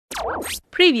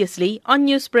Previously on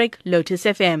Newsbreak, Lotus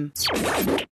FM.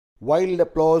 Wild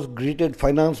applause greeted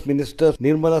Finance Minister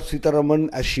Nirmala Sitharaman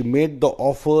as she made the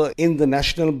offer in the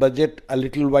national budget a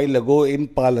little while ago in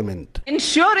Parliament.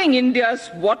 Ensuring India's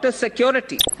water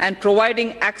security and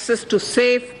providing access to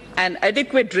safe and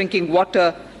adequate drinking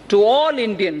water to all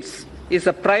Indians is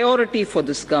a priority for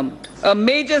this government. A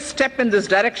major step in this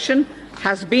direction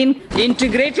has been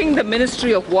integrating the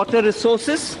Ministry of Water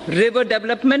Resources, River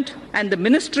Development and the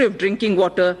Ministry of Drinking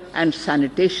Water and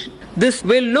Sanitation. This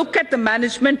will look at the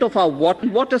management of our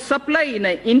water supply in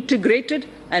an integrated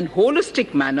and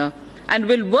holistic manner and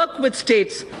will work with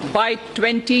states by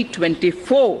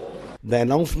 2024. The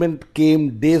announcement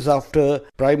came days after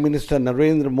Prime Minister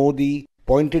Narendra Modi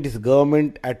pointed his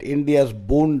government at India's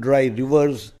bone-dry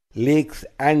rivers, lakes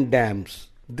and dams.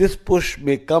 This push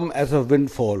may come as a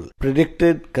windfall,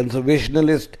 predicted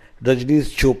conservationist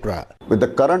Rajneesh Chopra. With the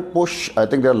current push, I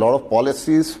think there are a lot of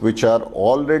policies which are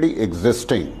already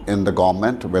existing in the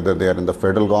government, whether they are in the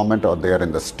federal government or they are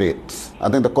in the states. I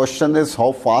think the question is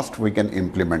how fast we can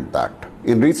implement that.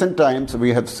 In recent times,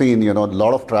 we have seen, a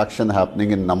lot of traction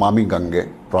happening in Namami Gange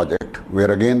project,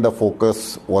 where again the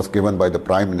focus was given by the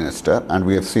Prime Minister, and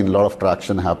we have seen a lot of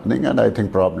traction happening, and I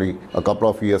think probably a couple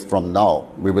of years from now,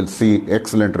 we will see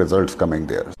excellent results coming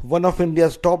there. One of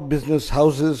India's top business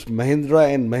houses,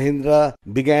 Mahindra & Mahindra,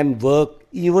 began work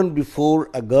even before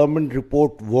a government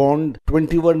report warned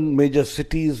 21 major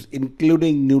cities,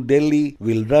 including New Delhi,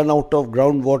 will run out of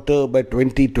groundwater by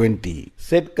 2020,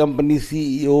 said company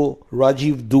CEO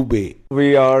Rajiv Dubey.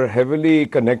 We are heavily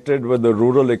connected with the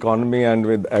rural economy and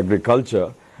with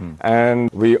agriculture.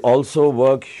 And we also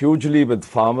work hugely with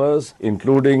farmers,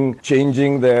 including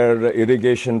changing their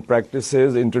irrigation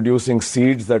practices, introducing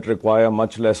seeds that require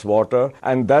much less water.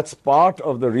 And that's part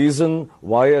of the reason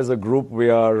why as a group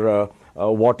we are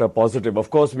water positive.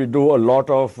 Of course, we do a lot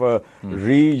of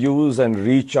reuse and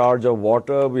recharge of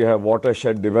water. We have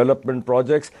watershed development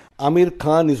projects. Amir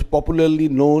Khan is popularly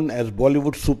known as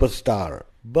Bollywood superstar,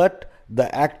 but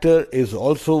the actor is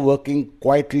also working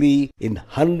quietly in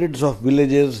hundreds of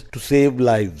villages to save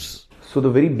lives. So the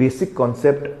very basic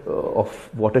concept of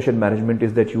watershed management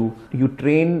is that you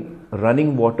train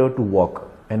running water to walk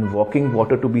and walking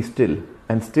water to be still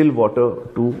and still water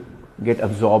to get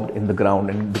absorbed in the ground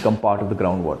and become part of the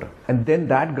groundwater. And then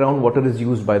that groundwater is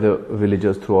used by the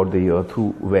villagers throughout the year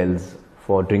through wells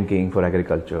for drinking, for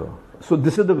agriculture. So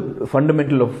this is the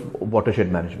fundamental of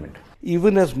watershed management.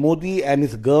 Even as Modi and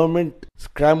his government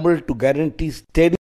scrambled to guarantee steady